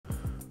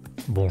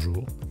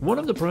Bonjour. One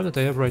of the problems that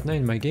I have right now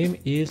in my game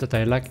is that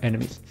I lack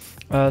enemies.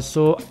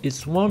 So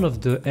it's one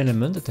of the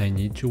elements that I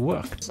need to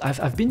work.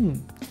 I've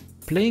been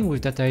playing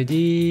with that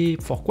idea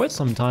for quite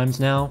some times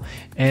now,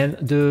 and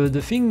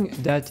the thing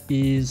that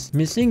is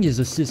missing is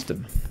a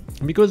system.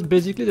 Because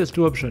basically there's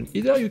two options.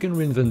 Either you can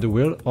reinvent the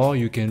wheel or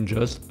you can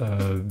just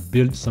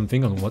build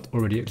something on what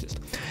already exists.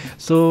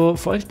 So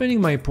for explaining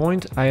my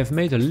point, I have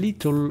made a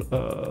little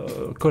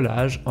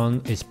collage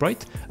on a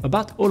sprite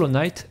about Hollow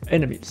Knight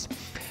enemies.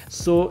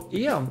 So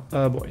here,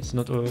 it's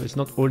not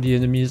all the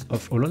enemies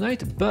of Hollow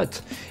Knight,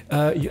 but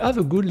you have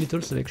a good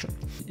little selection.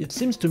 It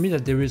seems to me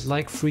that there is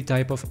like three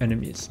types of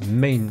enemies,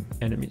 main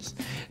enemies.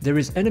 There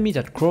is enemy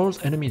that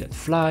crawls, enemy that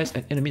flies,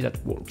 and enemy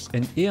that walks.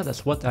 And here,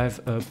 that's what I've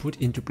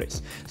put into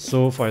place.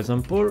 So for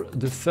example,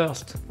 the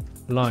first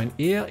line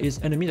here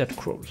is enemy that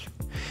crawls.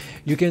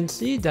 You can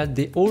see that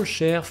they all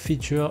share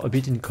feature a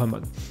bit in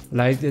common,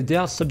 like they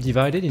are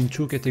subdivided in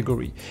two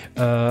categories,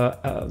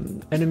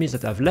 enemies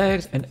that have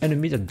legs and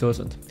enemy that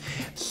doesn't.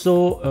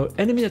 So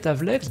enemy that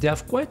have legs, they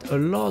have quite a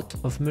lot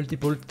of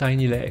multiple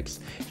tiny legs.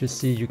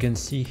 You can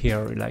see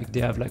here, like they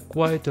have like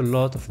quite a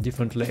lot of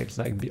different legs,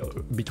 like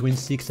between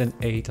 6 and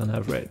 8 on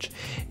average.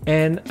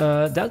 And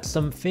that's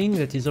something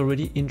that is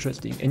already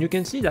interesting. And you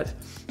can see that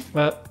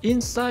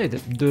inside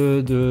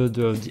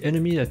the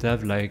enemy that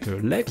have like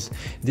legs,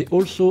 they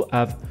also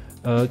have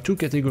two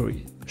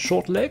categories,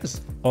 short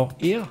legs or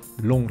here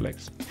long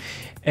legs.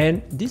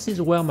 And this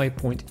is where my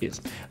point is,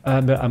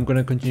 but I'm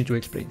gonna continue to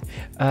explain.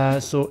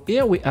 So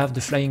here we have the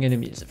flying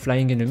enemies.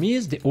 Flying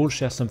enemies, they all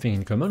share something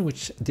in common,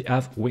 which they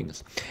have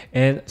wings.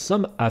 And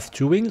some have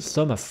 2 wings,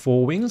 some have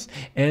 4 wings,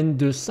 and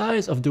the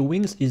size of the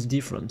wings is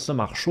different. Some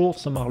are short,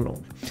 some are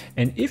long.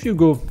 And if you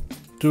go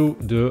to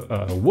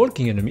the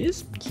walking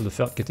enemies, so the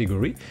third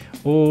category,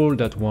 all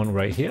that one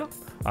right here,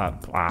 I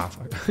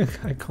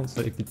can't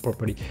select it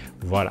properly,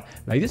 voila,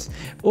 like this.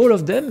 All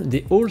of them,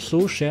 they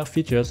also share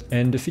features,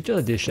 and the feature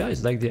that they share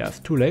is like they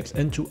have 2 legs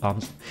and 2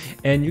 arms.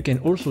 And you can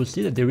also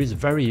see that there is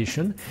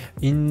variation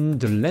in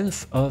the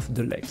length of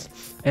the legs.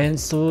 And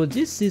so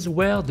this is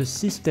where the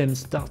system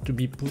starts to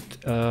be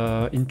put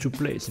into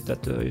place, if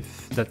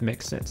that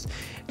makes sense.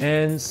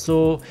 And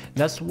so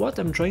that's what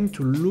I'm trying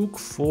to look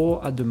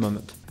for at the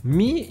moment.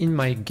 Me, in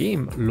my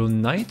game Hollow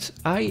Knight,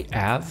 I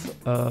have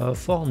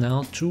for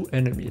now 2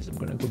 enemies. I'm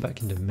gonna go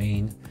back in the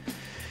main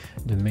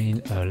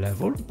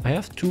level. I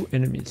have 2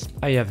 enemies.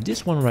 I have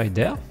this one right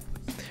there,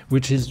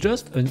 which is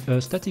just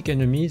a static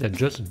enemy that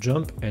just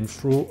jump and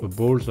throw a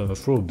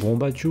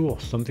bomb at you or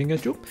something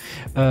at you.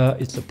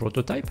 It's a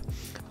prototype.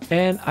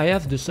 And I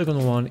have the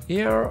second one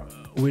here,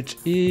 which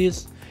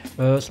is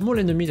a small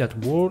enemy that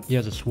walks. He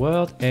has a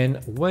sword, and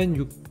when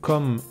you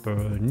come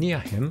near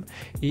him,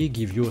 he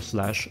gives you a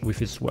slash with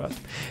his sword.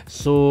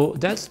 So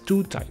that's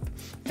 2 types.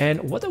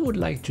 And what I would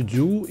like to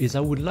do is I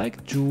would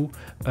like to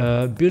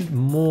build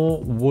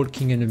more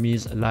walking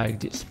enemies like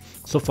this.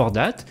 So for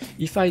that,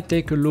 if I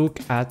take a look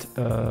at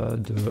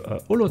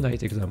the Hollow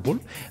Knight example,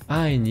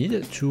 I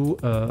need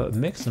to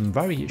make some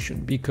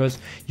variation, because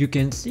you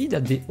can see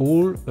that they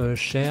all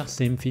share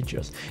same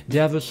features. They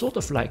have a sort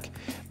of like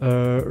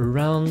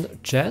round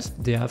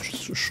chest, they have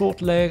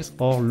short legs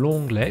or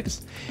long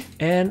legs,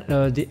 and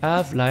they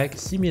have like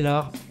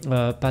similar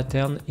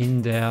pattern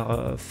in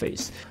their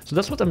face. So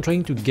that's what I'm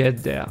trying to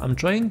get there. I'm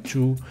trying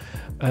to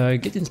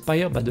get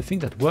inspired by the thing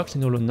that works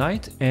in Hollow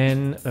Knight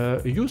and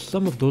use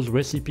some of those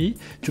recipes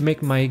to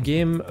make my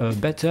game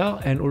better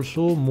and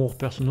also more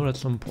personal at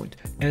some point.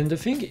 And the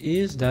thing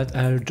is that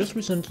I just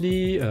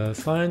recently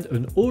found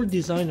an old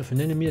design of an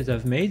enemy that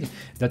I've made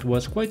that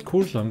was quite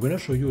cool, so I'm gonna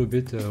show you a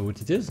bit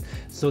what it is.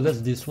 So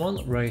that's this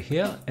one right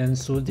here, and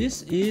so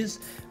this is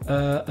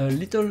a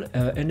little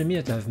enemy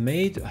that I've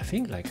made, I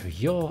think like a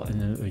year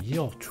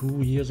or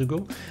 2 years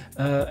ago,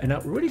 and I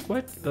really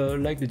quite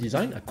like the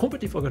design. I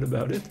completely forgot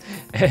about it,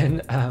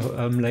 and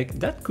I'm like,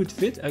 that could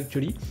fit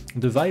actually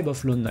the vibe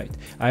of Hollow Knight.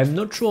 I'm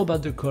not sure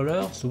about the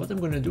color, so what I'm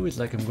gonna do is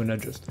like I'm gonna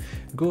just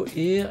go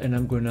here and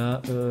I'm gonna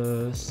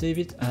save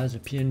it as a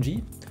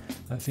PNG.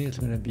 I think it's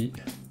gonna be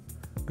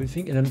a good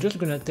thing, and I'm just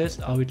gonna test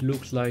how it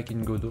looks like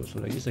in Godot. So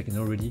like this I can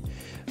already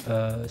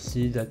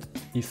see that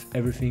if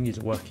everything is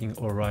working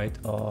alright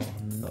or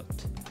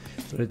not.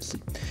 So let's see.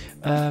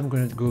 I'm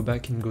gonna go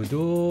back in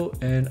Godot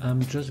and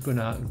I'm just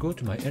gonna go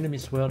to my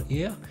enemy's world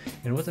here,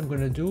 and what I'm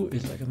gonna do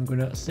is like I'm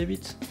gonna save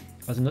it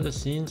as another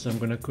scene. So I'm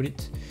gonna call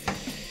it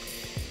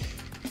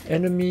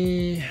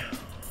enemy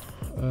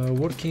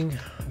walking,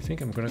 I think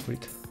I'm gonna call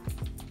it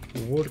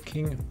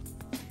walking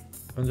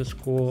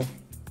underscore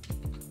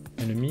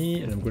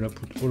enemy, and I'm gonna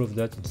put all of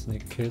that in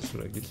snake case, so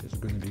like this is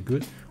gonna be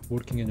good.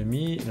 Walking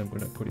enemy, and I'm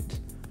gonna call it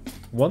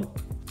 1,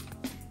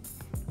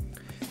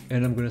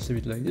 and I'm gonna save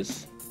it like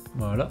this.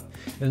 Voila.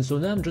 And so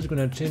now I'm just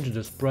gonna change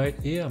the sprite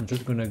here. I'm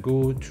just gonna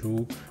go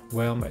to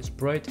where my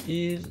sprite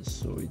is.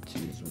 So it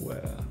is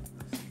where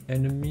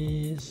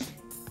enemies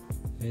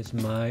is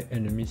my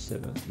enemy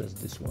 7. That's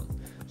this one.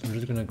 So I'm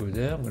just gonna go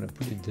there. I'm gonna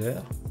put it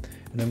there,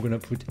 and I'm gonna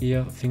put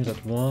here things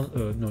at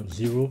 1, no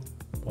 0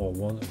 or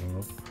 1. I don't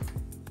know.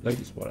 like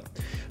this, voila.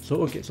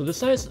 So okay, so the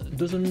size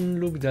doesn't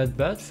look that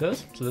bad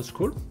first, so that's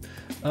cool.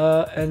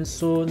 And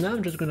so now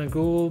I'm just gonna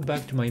go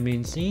back to my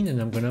main scene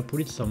and I'm gonna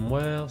put it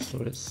somewhere. So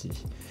let's see,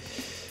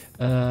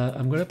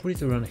 I'm gonna put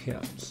it around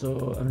here.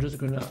 So I'm just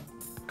gonna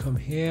come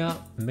here,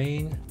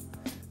 main,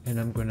 and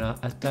I'm gonna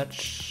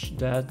attach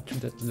that to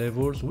that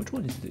level. So which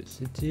one is this?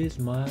 It is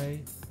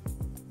my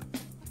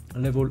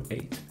level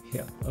 8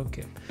 here.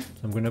 Okay,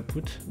 so I'm gonna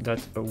put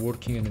that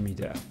working enemy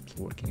there.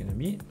 So working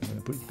enemy, I'm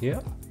gonna put it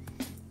here.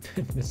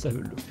 Let's have a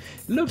look.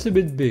 It looks a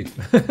bit big.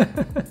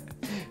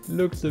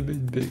 Looks a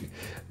bit big.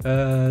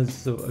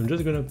 So I'm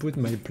just gonna put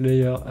my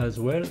player as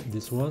well.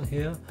 This one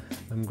here.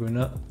 I'm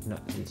gonna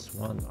not this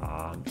one.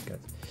 Ah, my God.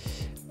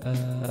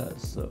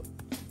 So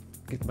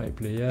get my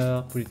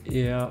player, put it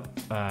here.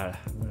 I'm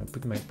gonna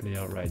put my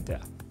player right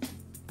there.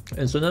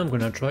 And so now I'm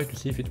gonna try to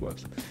see if it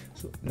works.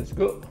 So let's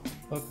go.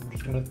 I'm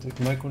just gonna take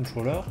my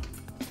controller.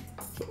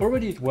 So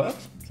already it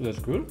works, so that's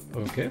good.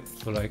 Okay,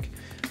 so like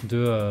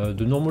the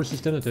normal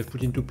system that I've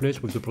put into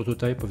place with the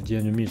prototype of the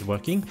enemy is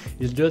working.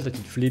 It's just that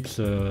it flips,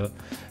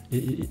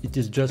 it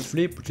is just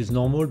flip, which is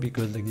normal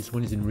because like this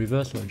one is in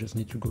reverse. So I just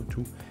need to go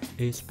to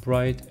a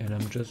sprite and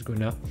I'm just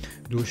gonna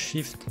do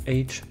Shift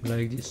H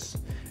like this,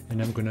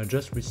 and I'm gonna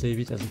just resave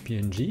it as a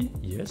PNG.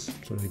 Yes,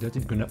 so like that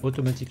it's gonna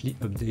automatically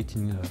update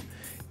in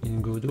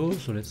Godot.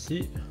 So let's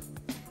see.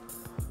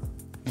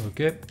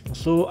 Okay,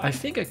 so I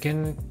think I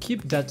can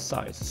keep that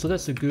size, so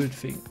that's a good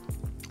thing.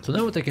 So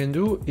now what I can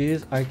do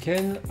is I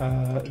can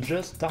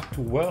just start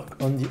to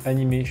work on the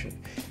animation.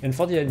 And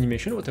for the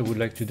animation, what I would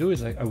like to do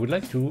is I would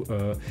like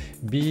to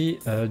be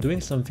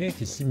doing something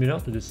that is similar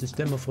to the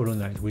system of Hollow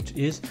Knight, which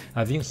is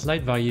having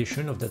slight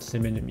variation of that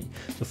same enemy.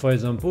 So for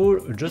example,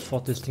 just for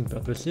testing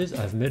purposes,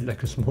 I've made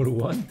like a small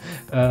one,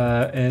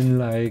 and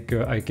like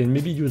I can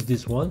maybe use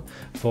this one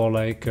for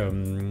like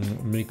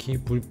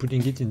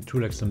putting it into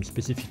like some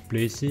specific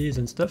places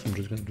and stuff. I'm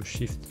just going to do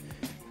Shift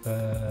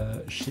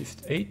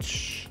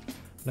H.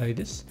 Like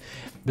this,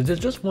 but there's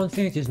just one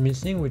thing that is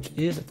missing, which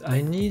is that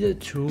I needed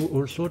to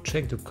also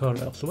check the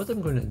color. So what I'm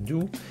gonna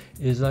do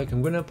is like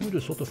I'm gonna put a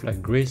sort of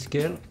like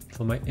grayscale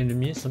for my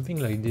enemies, something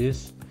like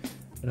this,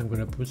 and I'm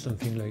gonna put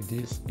something like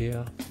this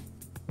here,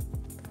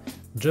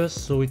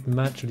 just so it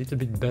matches a little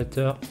bit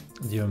better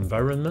the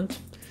environment.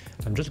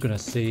 I'm just gonna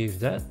save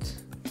that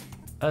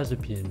as a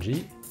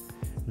PNG,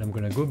 and I'm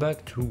gonna go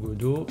back to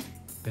Godot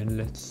and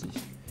let's see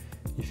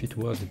if it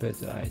works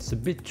better. It's a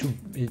bit too,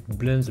 it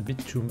blends a bit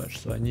too much,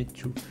 so I need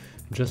to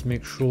just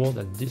make sure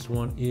that this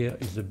one here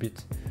is a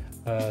bit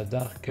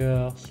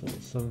darker, so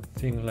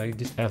something like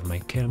this. I have my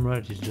camera,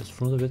 it is just in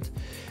front of it,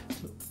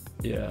 so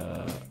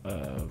yeah,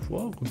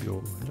 well, could be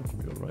all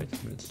right.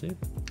 Let's see,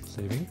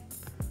 saving.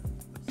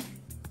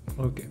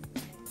 Okay,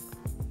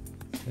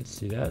 let's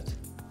see that.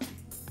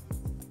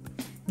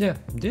 Yeah,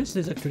 this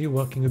is actually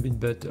working a bit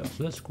better,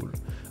 so that's cool.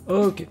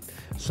 Okay,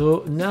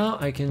 so now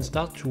I can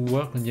start to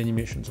work on the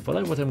animation. So for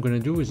that, what I'm gonna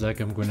do is like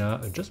I'm gonna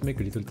just make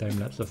a little time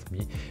lapse of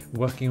me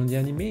working on the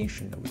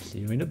animation. I will see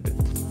you in a bit.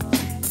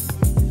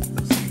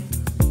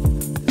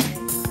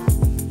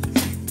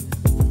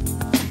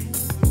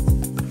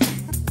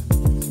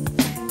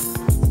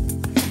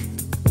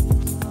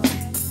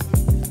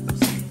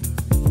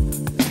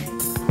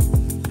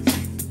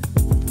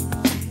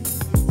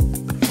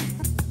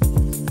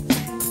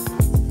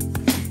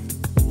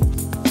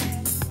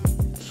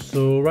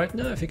 So right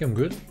now I think I'm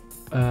good.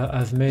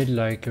 I've made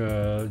like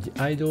the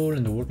idle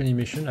and the walk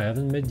animation. I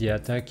haven't made the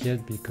attack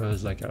yet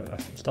because like I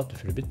start to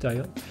feel a bit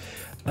tired.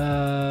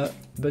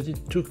 But it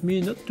took me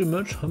not too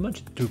much. How much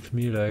it took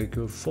me? Like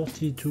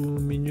 42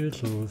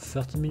 minutes or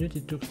 30 minutes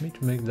it took me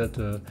to make that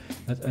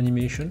that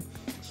animation.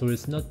 So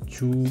it's not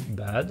too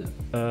bad.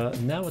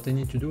 Now what I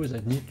need to do is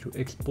I need to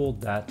export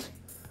that.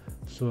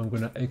 So I'm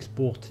gonna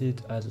export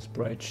it as a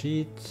sprite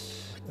sheet.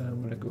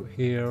 I'm gonna go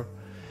here.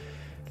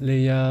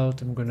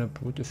 Layout, I'm gonna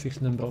put a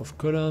fixed number of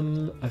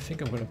columns. I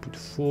think I'm gonna put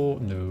 4,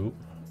 no,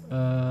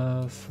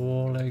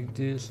 4 like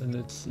this, and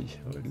let's see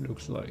how it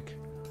looks like.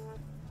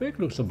 It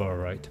looks about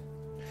right.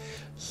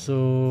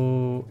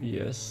 So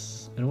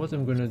yes, and what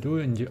I'm gonna do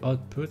in the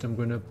output, I'm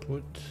gonna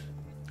put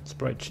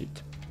sprite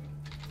sheet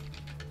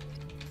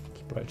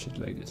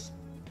like this.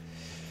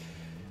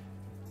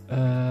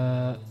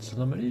 So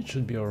normally it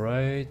should be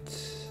alright.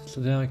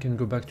 So then I can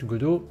go back to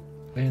Godot.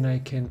 And I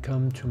can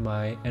come to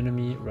my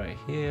enemy right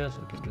here,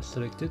 so I can just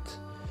select it.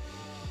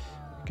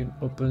 I can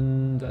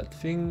open that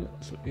thing.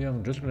 So here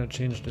I'm just gonna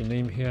change the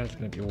name here. It's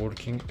gonna be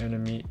working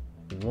enemy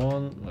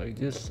 1 like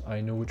this.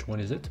 I know which one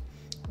is it.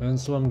 And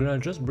so I'm gonna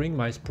just bring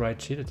my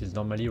sprite sheet that is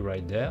normally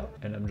right there,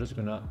 and I'm just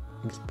gonna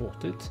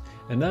export it.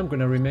 And now I'm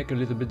gonna remake a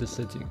little bit the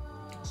setting.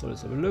 So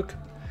let's have a look.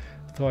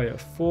 So I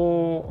have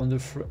 4 on the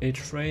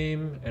H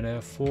frame, and I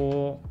have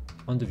 4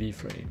 on the V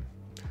frame,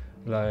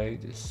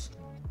 like this.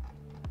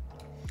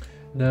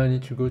 Now I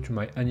need to go to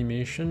my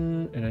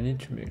animation and I need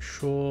to make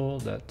sure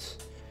that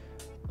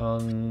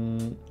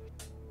on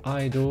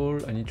idle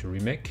I need to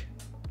remake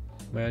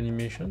my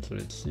animation. So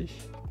let's see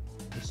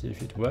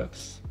if it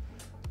works.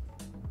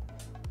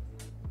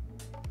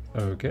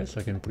 Okay, so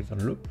I can put it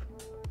on loop.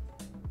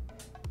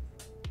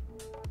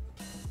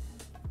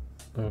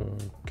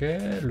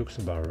 Okay, looks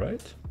about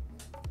right.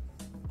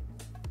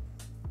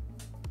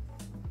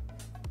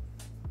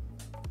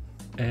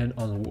 And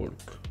on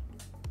walk.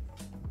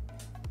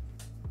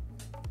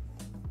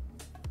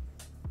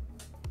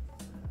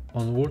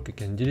 On walk, I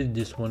can delete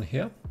this one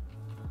here,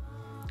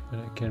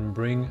 and I can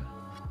bring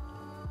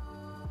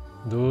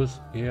those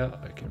here.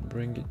 I can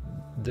bring it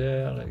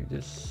there like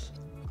this.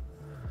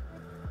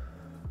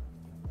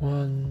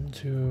 1,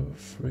 2,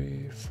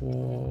 3,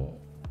 4,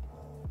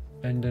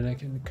 and then I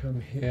can come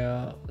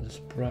here. The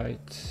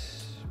sprite,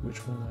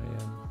 which one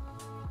I am?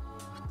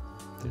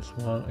 This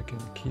one. I can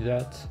key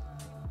that,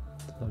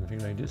 something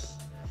like this.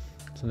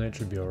 So now it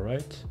should be all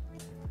right.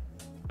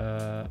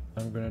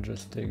 I'm gonna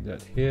just take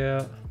that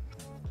here.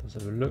 Let's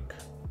have a look.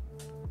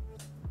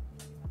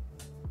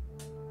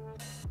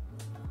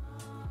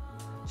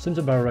 Seems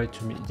about right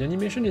to me. The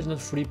animation is not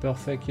fully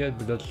perfect yet,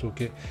 but that's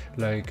okay.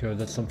 Like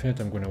that's something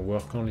that I'm gonna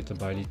work on little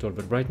by little.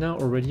 But right now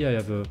already I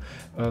have a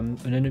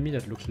an enemy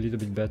that looks a little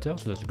bit better,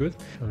 so that's good.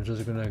 I'm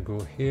just gonna go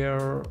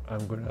here.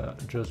 I'm gonna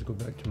just go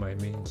back to my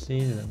main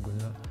scene, and I'm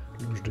gonna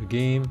launch the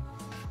game.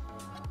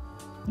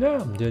 Yeah,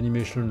 the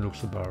animation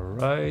looks about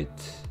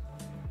right.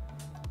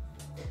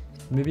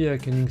 Maybe I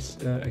can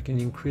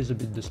increase a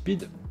bit the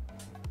speed.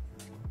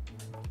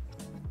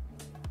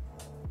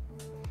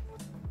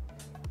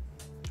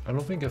 I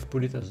don't think I've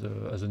put it as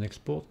an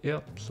export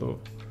here, so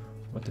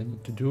what I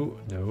need to do,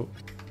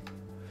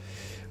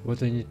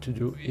 what I need to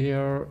do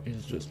here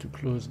is just to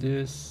close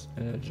this,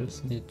 and I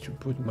just need to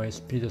put my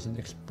speed as an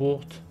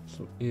export.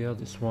 So here,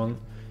 this one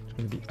is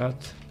going to be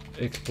at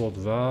export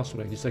var, so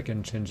like this I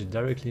can change it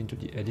directly into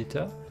the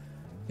editor.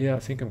 Here I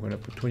think I'm going to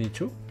put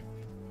 22.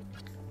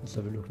 Let's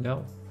have a look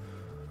now.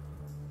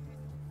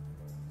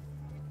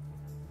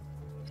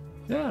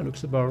 Yeah,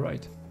 looks about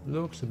right.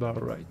 Looks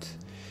about right.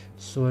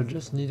 So I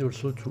just need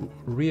also to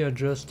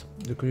readjust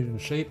the collision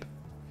shape.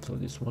 So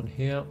this one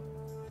here,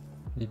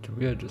 need to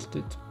readjust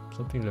it,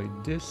 something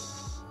like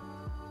this.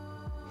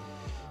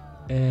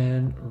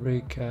 And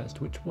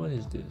recast, which one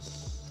is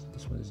this?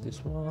 This one is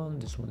this one,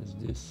 this one is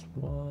this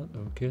one.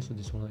 Okay, so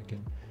this one I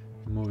can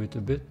move it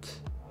a bit.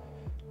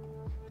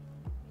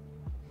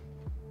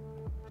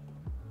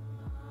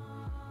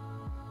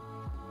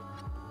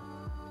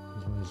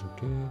 This one is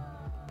okay.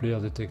 Player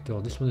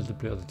detector, this one is the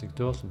player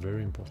detector, so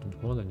very important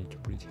one. I need to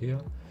put it here,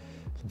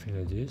 something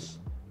like this.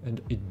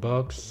 And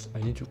hitbox,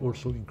 I need to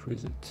also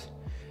increase it.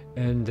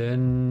 And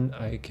then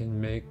I can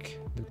make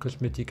the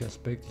cosmetic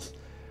aspect is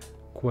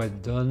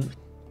quite done,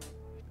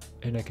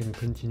 and I can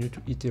continue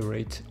to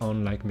iterate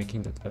on like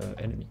making that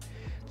enemy.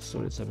 So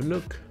let's have a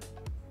look.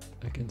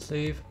 I can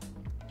save.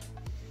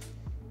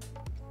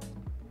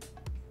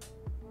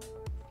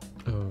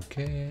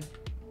 Okay.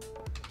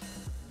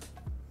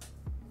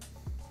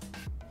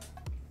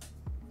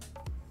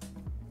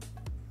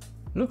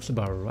 Looks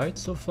about right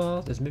so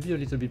far. There's maybe a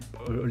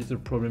little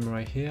problem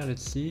right here.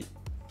 Let's see.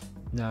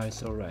 Now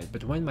it's all right.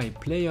 But when my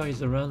player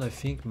is around, I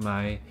think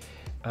my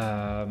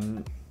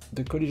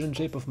the collision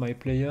shape of my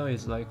player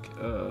is like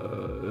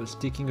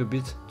sticking a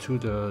bit to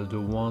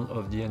the one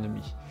of the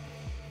enemy.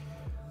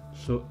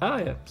 So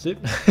yeah, see,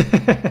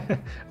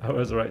 I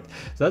was right.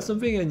 So that's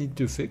something I need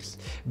to fix.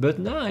 But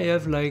now I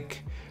have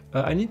like.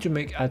 I need to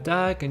make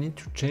attack, I need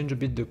to change a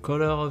bit the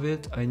color of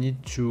it, I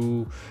need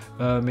to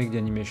make the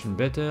animation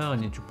better, I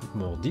need to put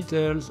more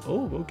details.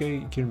 Oh,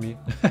 okay, kill me.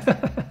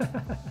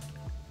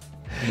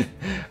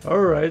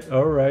 Alright.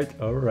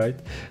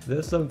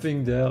 There's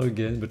something there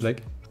again, but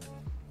like,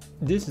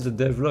 this is a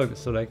devlog,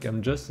 so like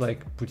I'm just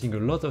like putting a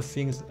lot of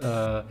things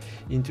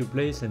into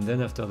place, and then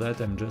after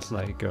that I'm just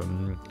like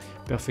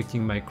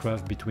perfecting my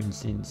craft between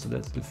scenes. So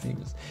that's the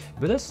things,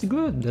 but that's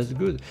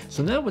good.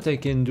 So now what I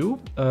can do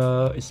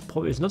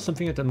it's not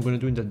something that I'm going to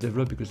do in that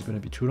devlog because it's going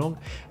to be too long,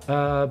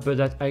 but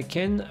that I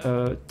can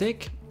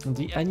take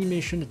the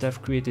animation that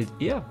I've created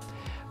here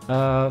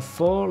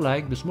for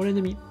like the small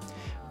enemy,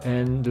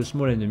 and the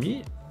small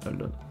enemy,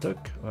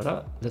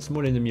 voila, the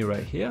small enemy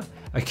right here,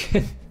 I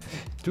can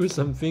do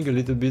something a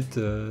little bit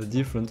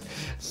different.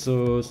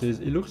 So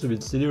it looks a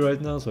bit silly right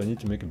now, so I need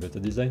to make a better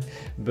design.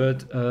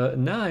 But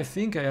now I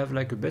think I have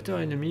like a better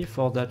enemy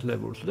for that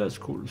level, so that's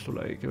cool. So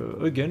like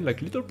again,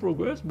 like little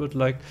progress, but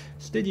like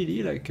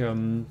steadily, like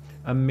I'm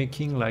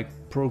making like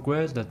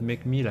progress that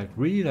make me like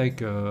really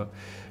like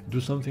do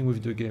something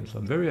with the game. So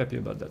I'm very happy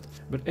about that.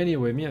 But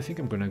anyway, I think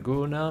I'm gonna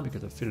go now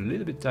because I feel a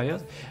little bit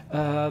tired.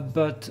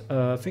 But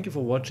thank you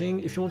for watching.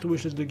 If you want to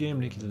wishlist the game,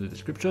 link is in the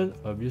description,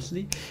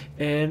 obviously.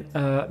 And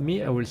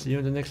I will see you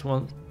in the next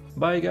one.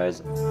 Bye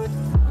guys.